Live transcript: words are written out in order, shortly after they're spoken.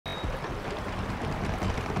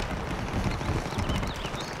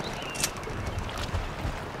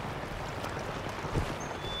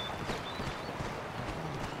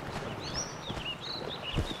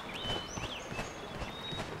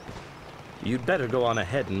You'd better go on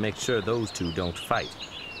ahead and make sure those two don't fight.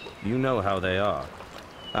 You know how they are.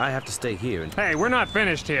 I have to stay here and... Hey, we're not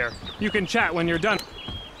finished here. You can chat when you're done.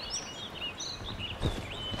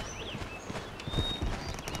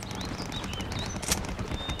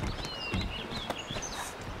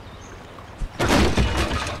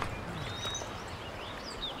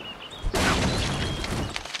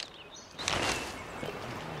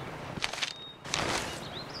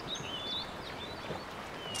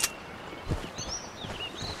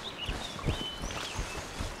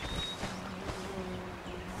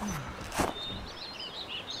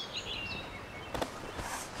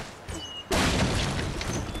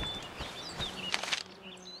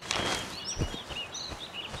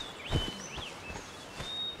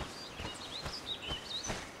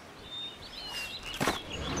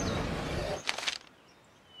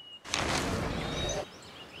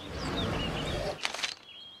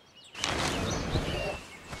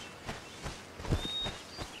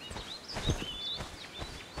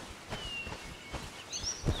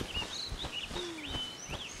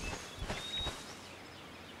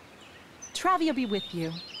 Travia be with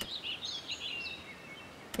you.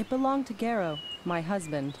 It belonged to Garrow, my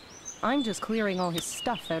husband. I'm just clearing all his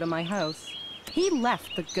stuff out of my house. He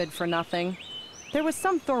left the good-for-nothing. There was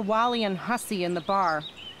some Thorwallian hussy in the bar.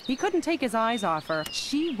 He couldn't take his eyes off her.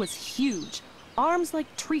 She was huge, arms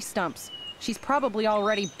like tree stumps. She's probably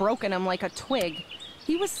already broken him like a twig.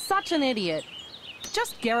 He was such an idiot.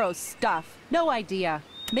 Just Garrow's stuff. No idea.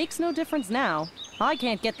 Makes no difference now. I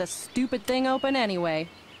can't get the stupid thing open anyway.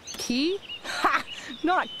 Key? Ha!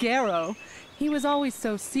 Not Garrow. He was always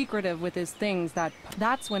so secretive with his things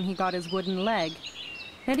that's when he got his wooden leg.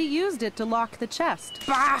 And he used it to lock the chest.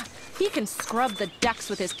 Bah! He can scrub the decks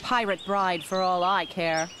with his pirate bride for all I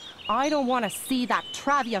care. I don't want to see that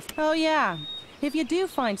Travia. Oh yeah, if you do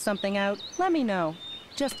find something out, let me know.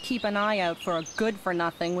 Just keep an eye out for a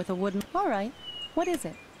good-for-nothing with a wooden... All right, what is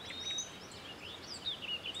it?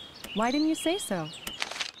 Why didn't you say so?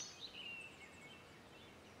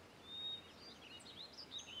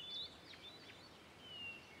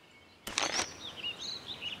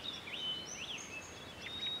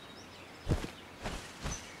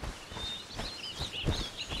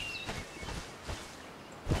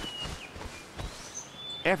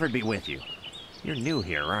 Effort be with you. You're new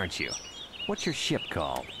here, aren't you? What's your ship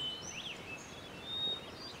called?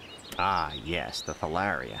 Ah, yes, the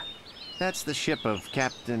Thalaria. That's the ship of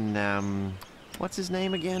Captain, what's his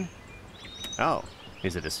name again? Oh,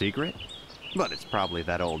 is it a secret? But it's probably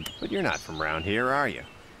that old... But you're not from around here, are you?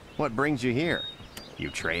 What brings you here?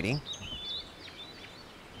 You trading?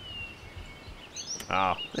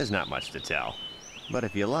 Oh, there's not much to tell. But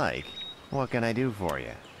if you like, what can I do for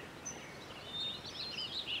you?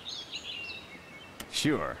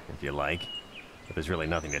 Sure, if you like. But there's really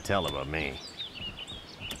nothing to tell about me.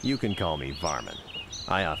 You can call me Varman.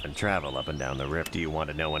 I often travel up and down the rift. Do you want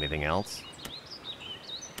to know anything else?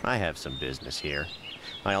 I have some business here.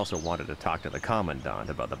 I also wanted to talk to the Komendant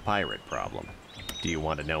about the pirate problem. Do you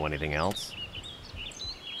want to know anything else?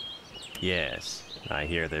 Yes, I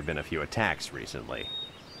hear there have been a few attacks recently.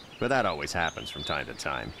 But that always happens from time to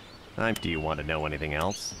time. Do you want to know anything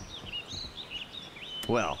else?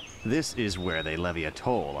 Well, this is where they levy a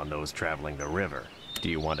toll on those traveling the river. Do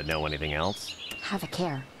you want to know anything else? Have a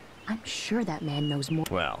care. I'm sure that man knows more.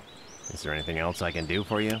 Well, is there anything else I can do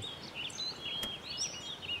for you?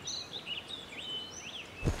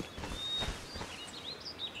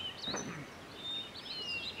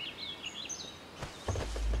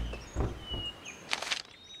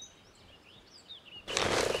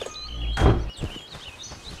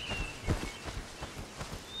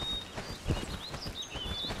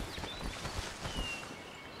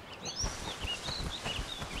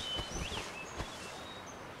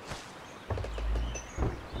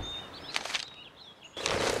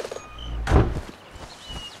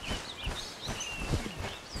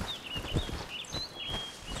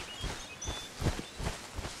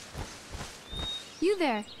 You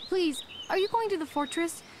there, please. Are you going to the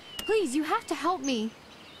fortress? Please, you have to help me.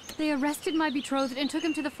 They arrested my betrothed and took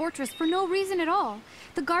him to the fortress for no reason at all.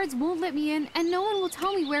 The guards won't let me in, and no one will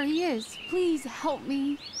tell me where he is. Please, help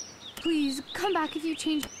me. Please, come back if you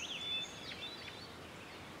change...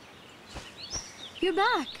 You're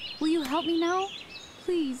back. Will you help me now?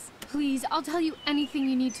 Please, please, I'll tell you anything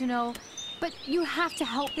you need to know. But you have to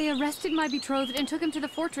help. They arrested my betrothed and took him to the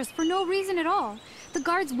fortress for no reason at all. The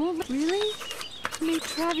guards won't let... Really? May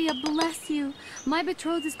Travia bless you. My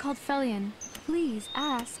betrothed is called Felion. Please,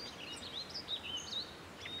 ask.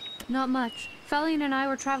 Not much. Felion and I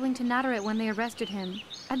were traveling to Nataret when they arrested him.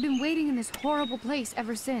 I've been waiting in this horrible place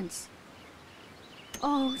ever since.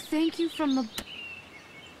 Oh, thank you from the...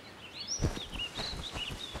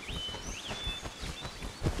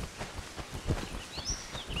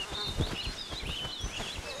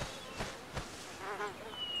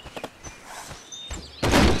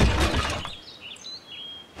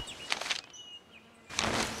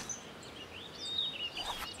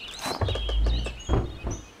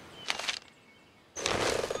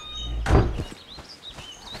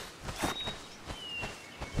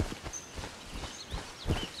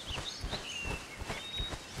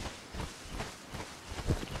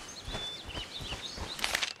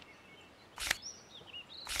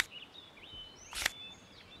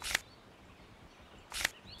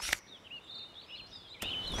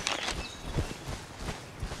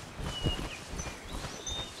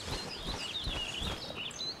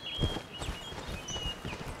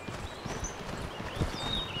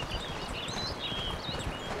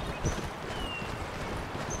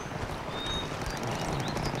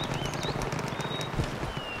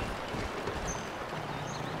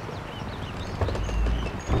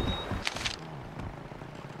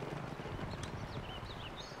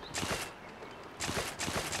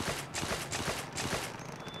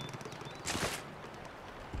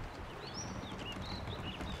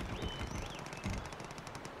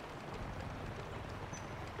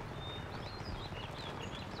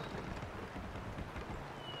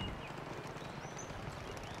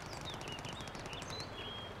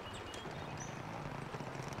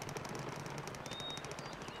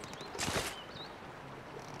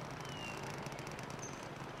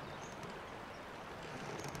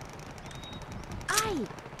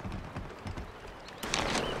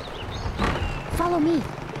 Follow me.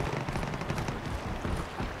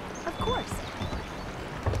 Of course.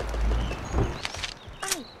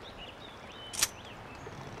 Aye.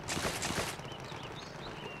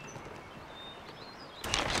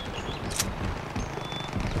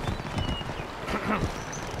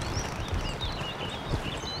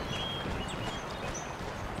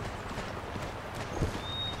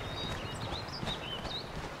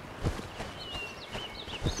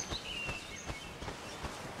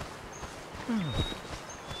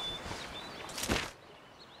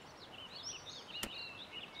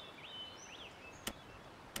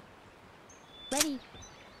 Ready.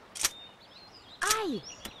 Aye.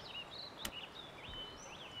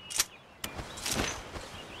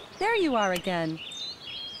 There you are again.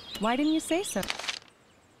 Why didn't you say so?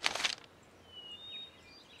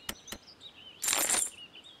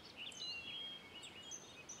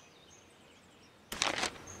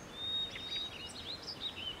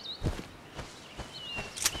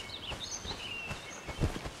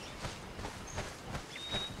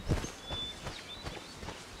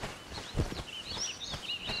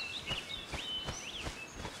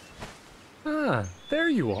 Ah, there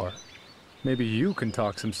you are. Maybe you can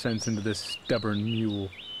talk some sense into this stubborn mule.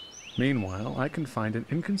 Meanwhile, I can find an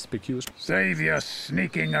inconspicuous... Save your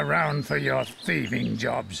sneaking around for your thieving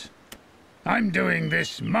jobs. I'm doing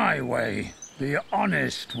this my way, the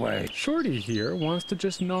honest way. Shorty here wants to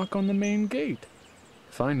just knock on the main gate.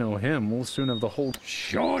 If I know him, we'll soon have the whole...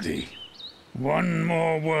 Shorty, one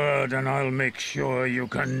more word and I'll make sure you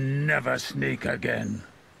can never sneak again.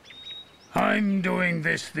 I'm doing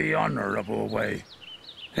this the honorable way.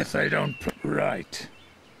 If they don't put right,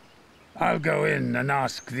 I'll go in and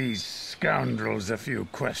ask these scoundrels a few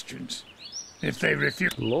questions. If they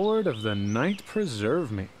refuse... Lord of the Night preserve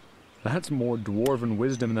me. That's more dwarven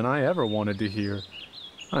wisdom than I ever wanted to hear.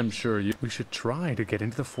 I'm sure we should try to get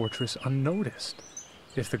into the fortress unnoticed.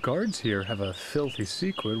 If the guards here have a filthy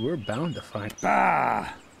secret, we're bound to find...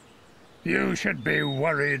 Bah! You should be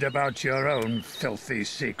worried about your own filthy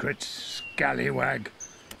secrets, scallywag.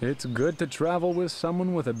 It's good to travel with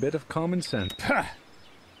someone with a bit of common sense. Pah!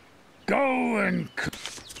 Go and...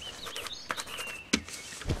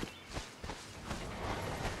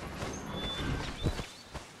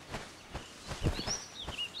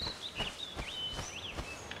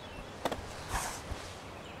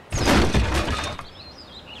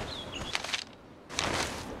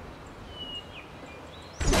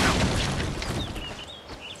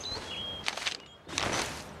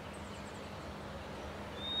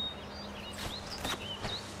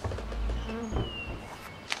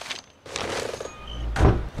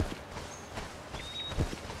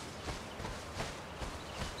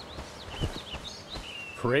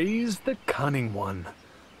 Praise the cunning one.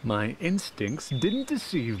 My instincts didn't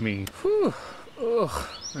deceive me. Whew. Ugh.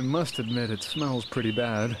 I must admit it smells pretty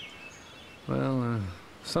bad. Well,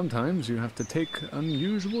 sometimes you have to take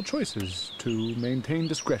unusual choices to maintain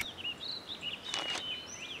discretion.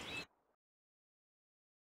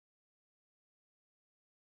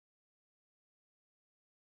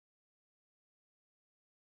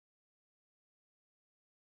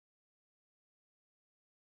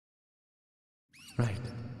 Right.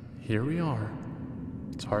 Here we are.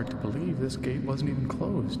 It's hard to believe this gate wasn't even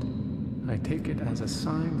closed. I take it as a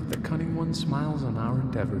sign that the Cunning One smiles on our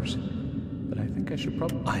endeavors. But I think I should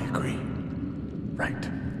probably... I agree. Right.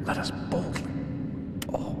 Let us boldly...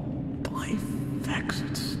 Oh, by vex,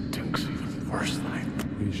 it stinks even worse than I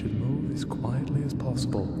thought. We should move as quietly as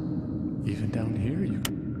possible. Even down here, you...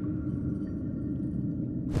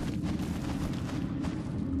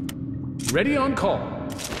 Ready on call.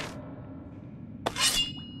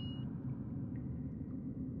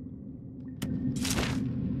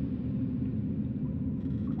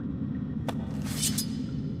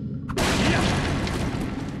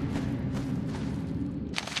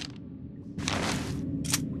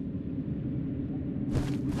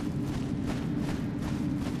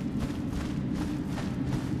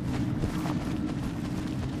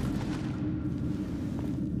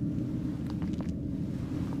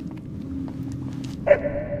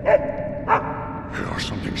 Hear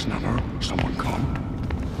something, Snapper? Someone come?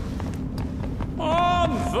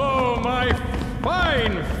 Ontho, my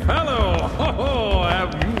fine fellow! Oh,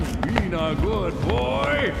 have you been a good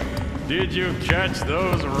boy? Did you catch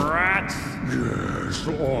those rats? Yes,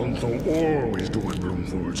 Ontho always do what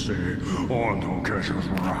Bloomford say. Ontho catches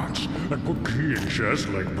rats and put key in chest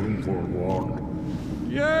like Bloomford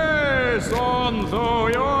want. Yes,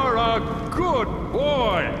 Ontho, you're a good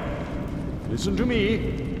boy. Listen to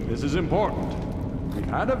me. This is important. We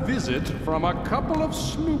had a visit from a couple of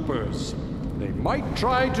snoopers. They might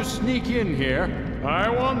try to sneak in here. I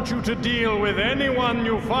want you to deal with anyone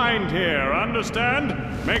you find here, understand?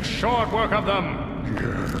 Make short work of them.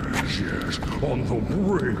 Yes. Ontho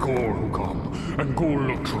break all who come, and go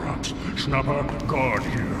look traps. Snapper, guard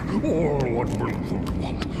here. All what Bloomford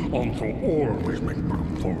want. Ontho always make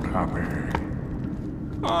Bloomford happy.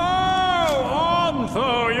 Oh,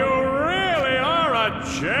 Ontho, you really are a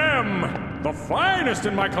gem! The finest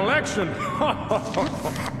in my collection!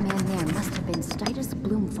 That man there must have been Stitus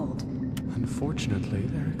Bloomfold. Unfortunately,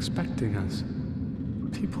 they're expecting us.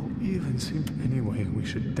 People even seem... Anyway, we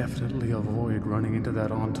should definitely avoid running into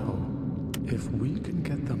that Onto. If we can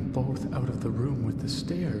get them both out of the room with the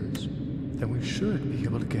stairs, then we should be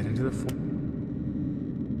able to get into the...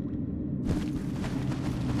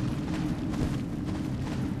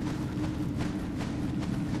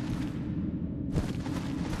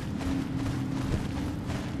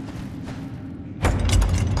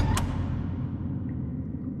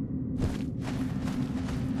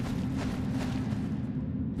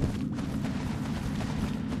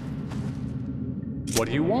 What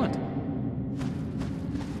do you want?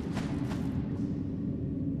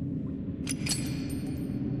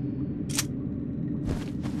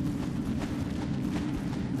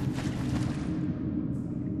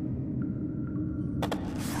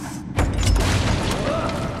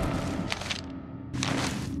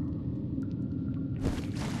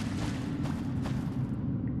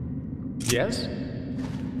 Yes?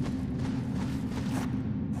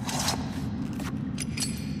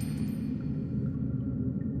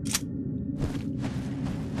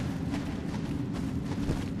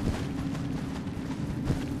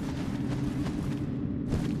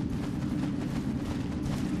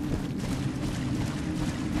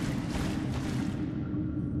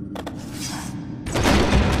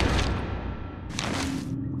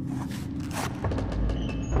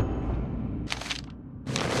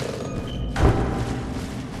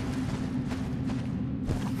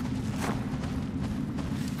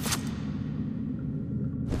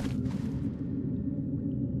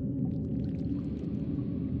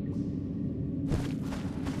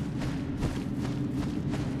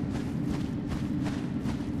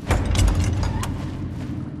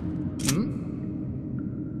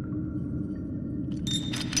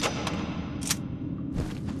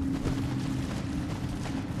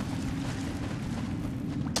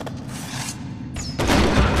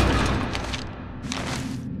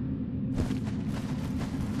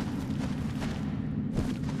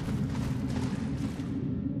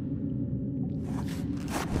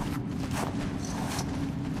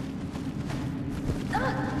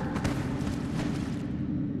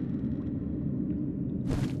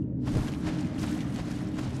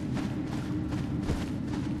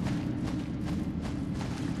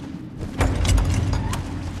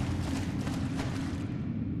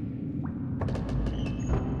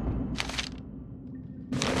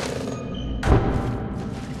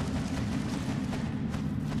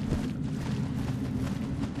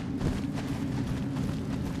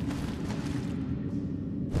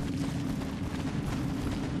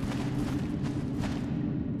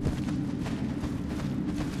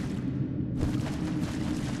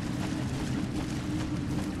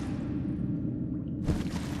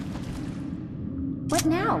 What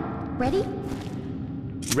now? Ready?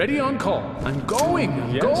 Ready on call. I'm going.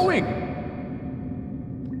 I'm Yes? going.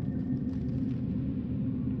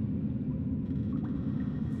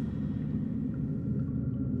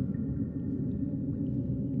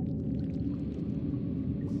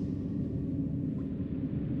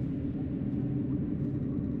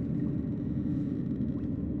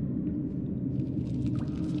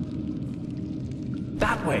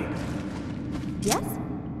 That way. Yes?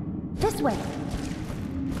 This way.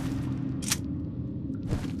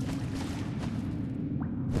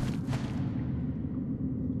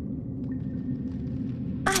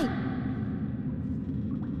 Aye.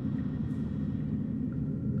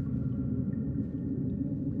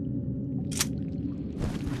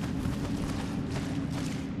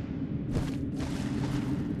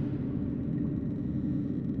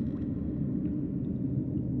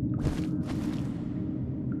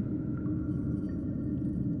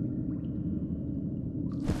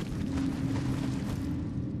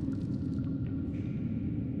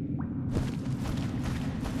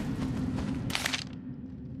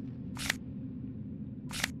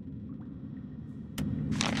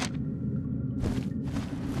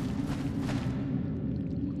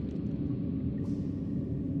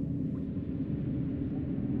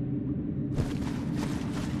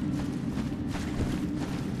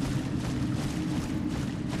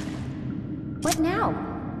 What now?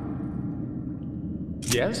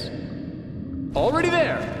 Yes? Already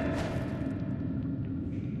there.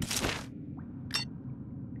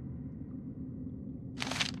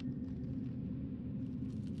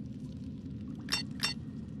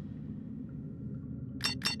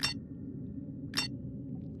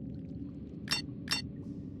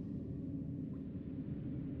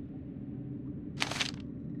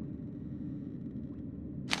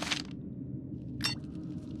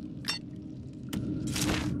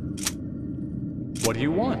 What do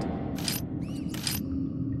you want?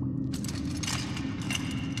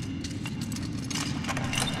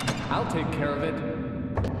 I'll take care of it.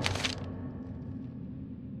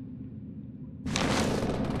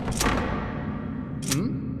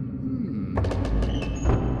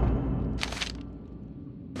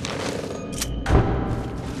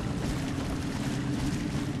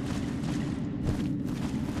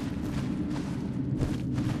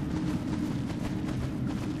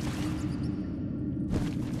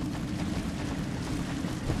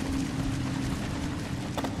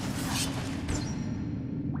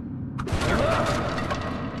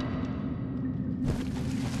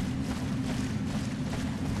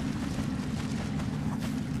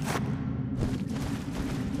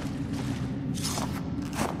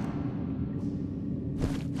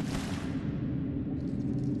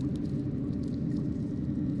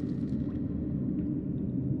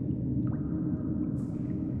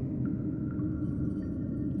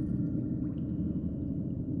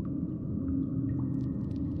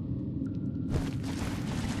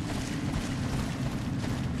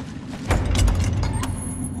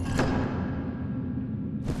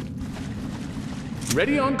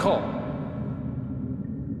 Ready on call.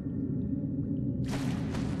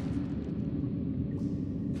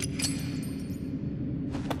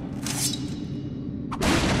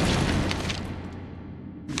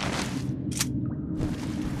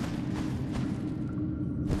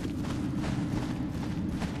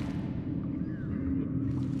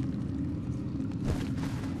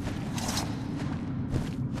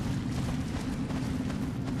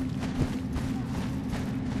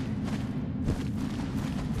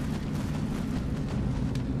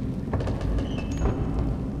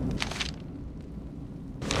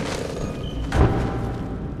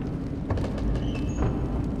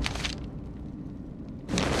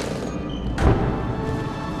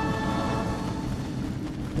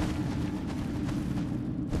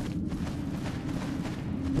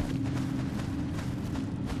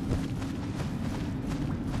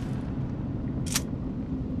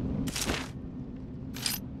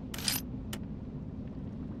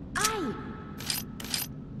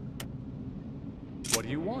 What do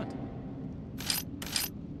you want?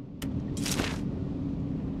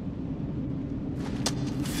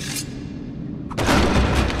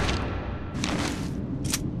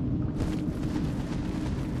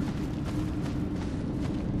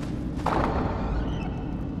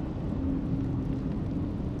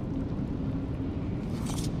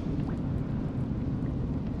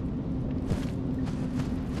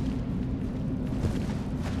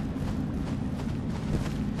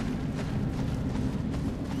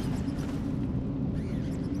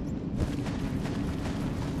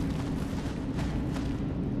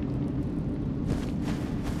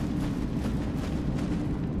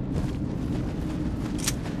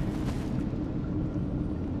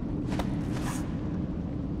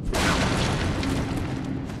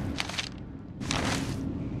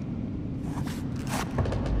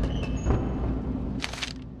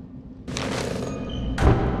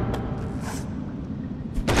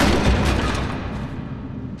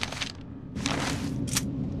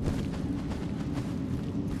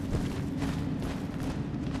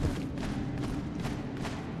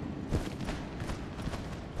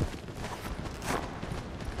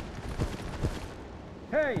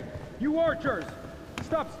 Hey, you archers!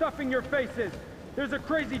 Stop stuffing your faces! There's a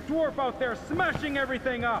crazy dwarf out there smashing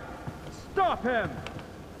everything up! Stop him!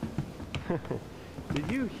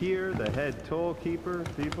 Did you hear the head toll keeper,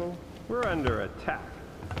 people? We're under attack.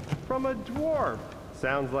 From a dwarf.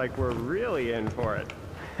 Sounds like we're really in for it.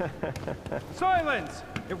 Silence!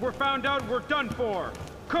 If we're found out, we're done for!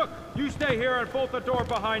 Cook, you stay here and bolt the door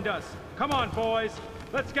behind us. Come on, boys.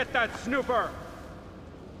 Let's get that snooper!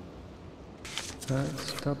 That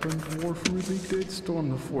stubborn dwarf really did storm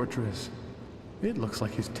the fortress. It looks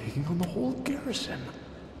like he's taking on the whole garrison.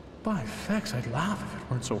 By fex, I'd laugh if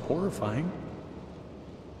it weren't so horrifying.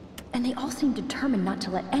 And they all seem determined not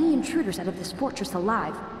to let any intruders out of this fortress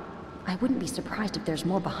alive. I wouldn't be surprised if there's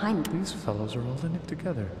more behind them. These fellows are all in it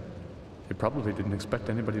together. They probably didn't expect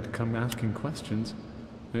anybody to come asking questions.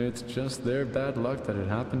 It's just their bad luck that it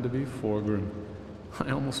happened to be Forgrim. I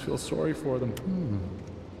almost feel sorry for them.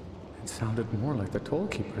 It sounded more like the toll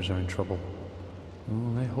keepers are in trouble.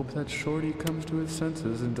 Well, I hope that shorty comes to his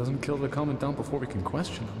senses and doesn't kill the Komendant before we can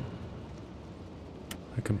question him.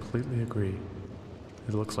 I completely agree.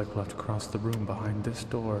 It looks like we'll have to cross the room behind this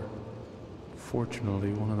door.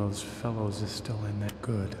 Fortunately, one of those fellows is still in there.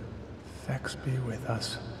 Good. Fex be with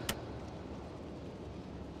us.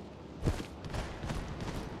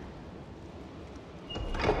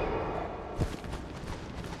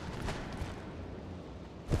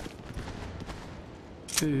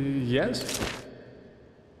 Yes?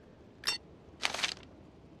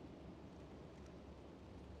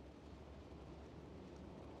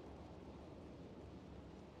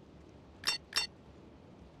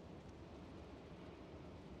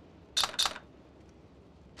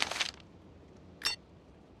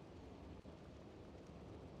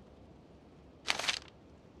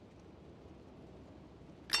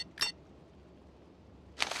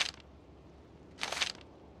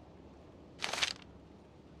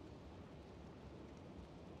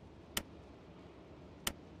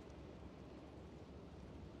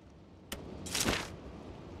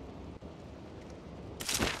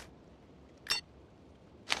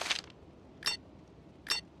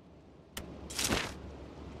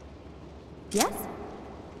 Yes?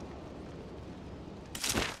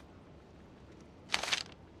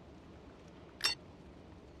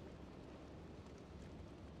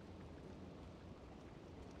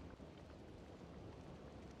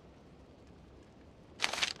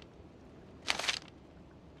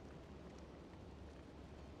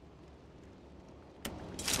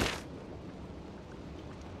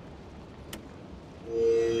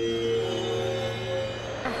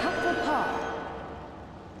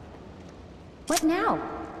 What now?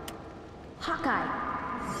 Hawkeye.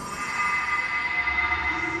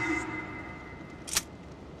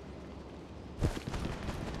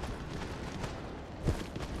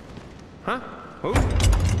 Huh? Who?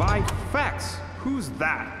 By fex! Who's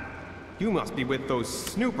that? You must be with those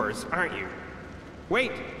snoopers, aren't you?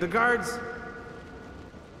 Wait, the guards...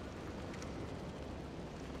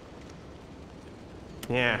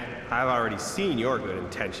 Yeah, I've already seen your good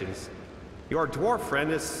intentions. Your dwarf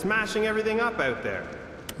friend is smashing everything up out there.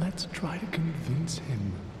 Let's try to convince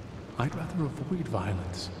him. I'd rather avoid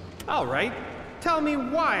violence. All right. Tell me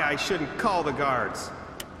why I shouldn't call the guards.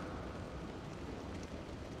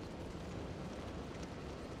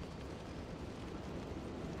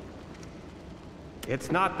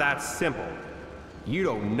 It's not that simple. You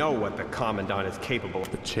don't know what the Komendant is capable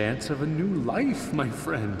of. The chance of a new life, my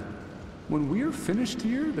friend. When we're finished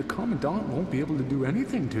here, the Komendant won't be able to do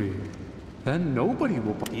anything to you. Then nobody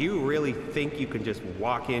will... Do you really think you can just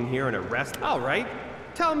walk in here and arrest... All right.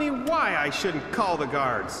 Tell me why I shouldn't call the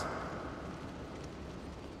guards.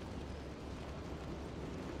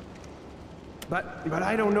 But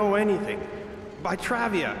I don't know anything. By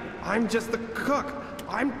Travia, I'm just the cook.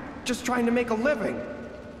 I'm just trying to make a living.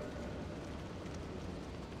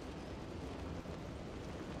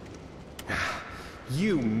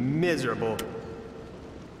 You miserable...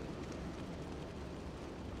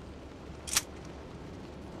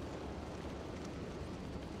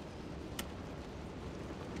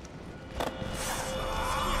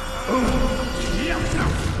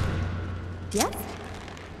 Yes?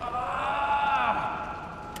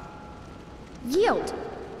 Yield!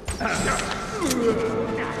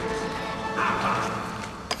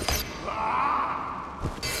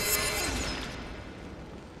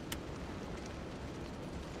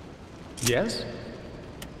 Yes?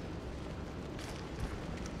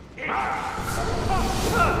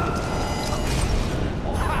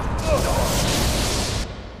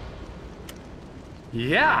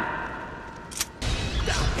 Yeah!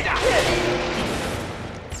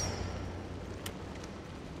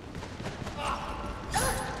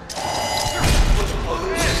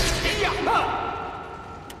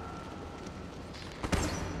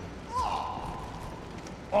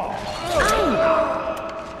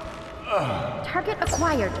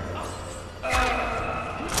 fired.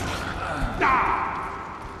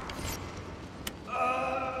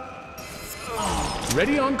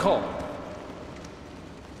 Ready on call.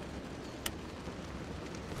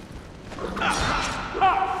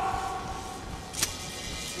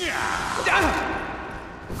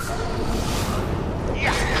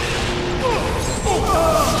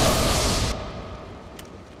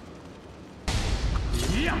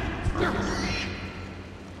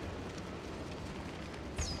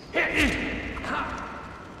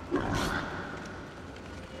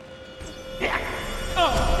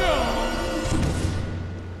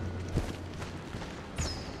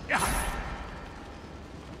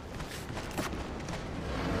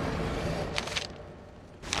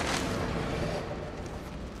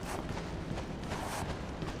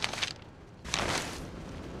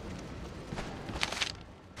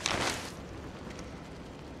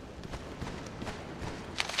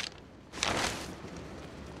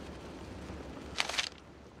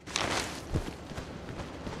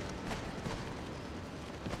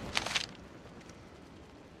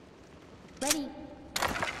 Ready.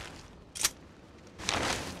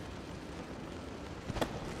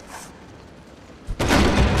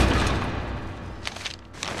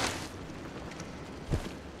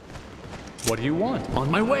 What do you want? On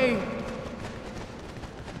my way.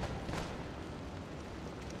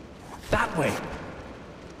 That way.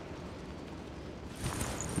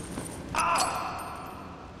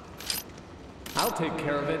 I'll take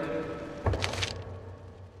care of it.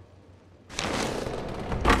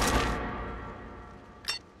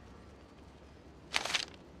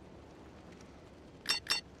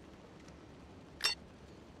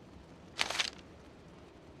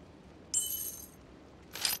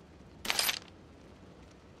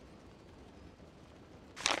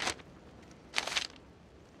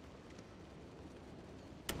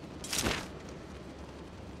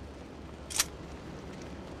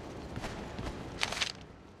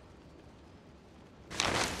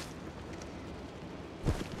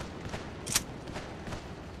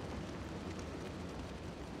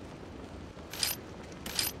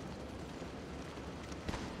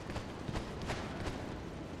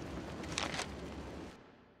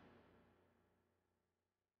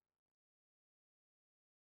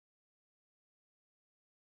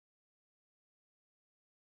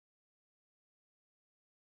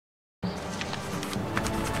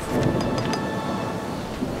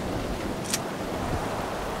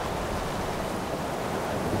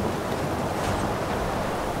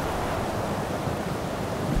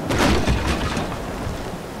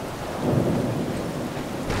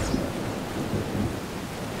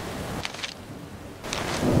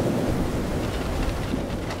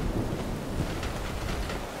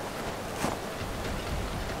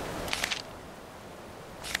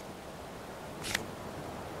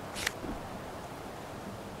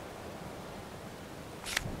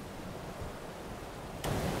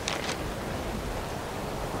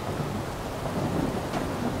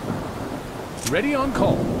 Ready on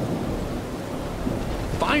call.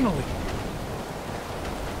 Finally!